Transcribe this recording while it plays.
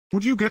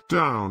Would you get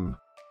down?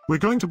 We're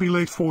going to be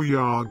late for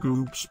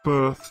Yaqub's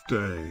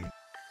birthday.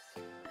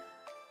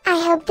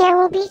 I hope there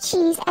will be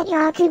cheese at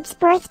Yaqub's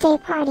birthday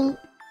party.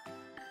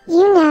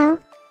 You know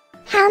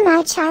how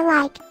much I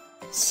like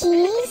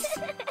cheese.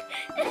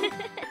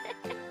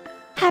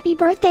 Happy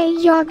birthday,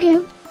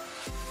 Yaqub.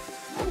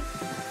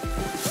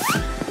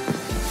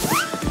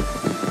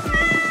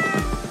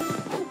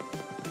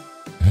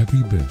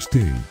 Happy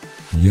birthday,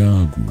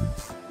 Yaqub.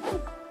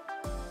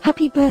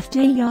 Happy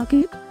birthday,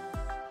 Yaqub.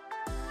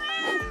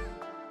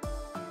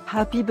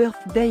 Happy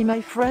birthday,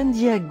 my friend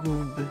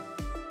Yaqub.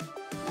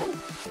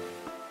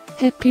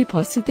 Happy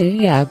birthday,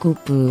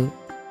 Yaqub.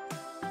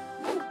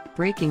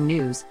 Breaking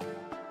news.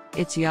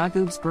 It's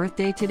Yaqub's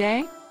birthday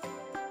today?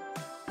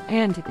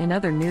 And in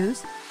other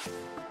news,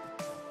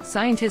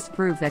 scientists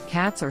prove that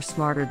cats are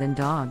smarter than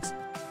dogs.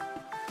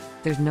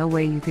 There's no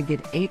way you could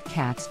get 8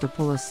 cats to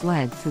pull a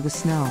sled through the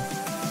snow.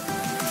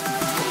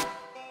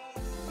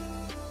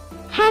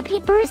 Happy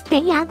birthday,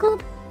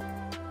 Yaqub.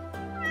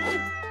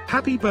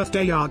 Happy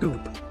birthday,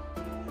 Yaqub.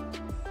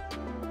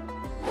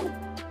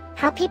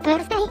 Happy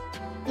birthday,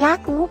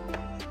 Yaqub.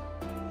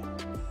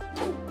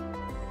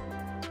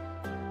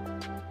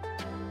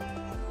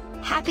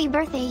 Happy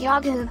birthday,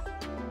 Yaqub.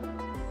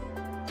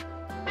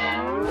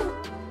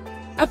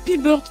 Happy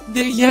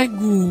birthday,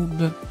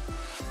 Yaqub.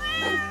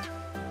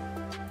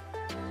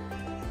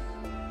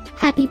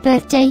 Happy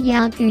birthday,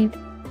 Yaqub.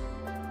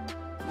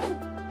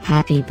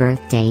 Happy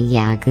birthday,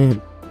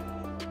 Yaqub.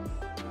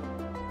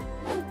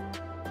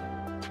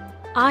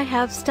 I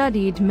have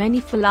studied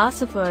many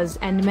philosophers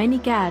and many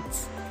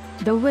cats.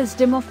 The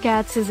wisdom of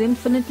cats is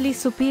infinitely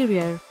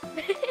superior.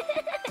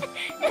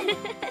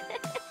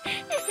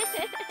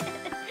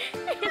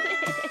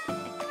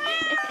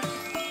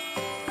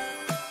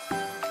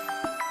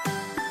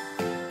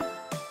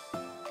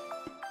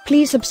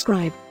 Please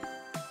subscribe,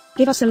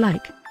 give us a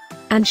like,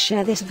 and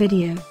share this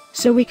video,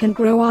 so we can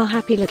grow our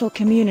happy little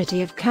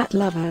community of cat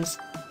lovers.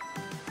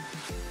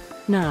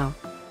 Now,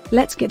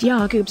 let's get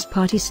Yaqub's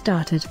party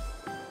started.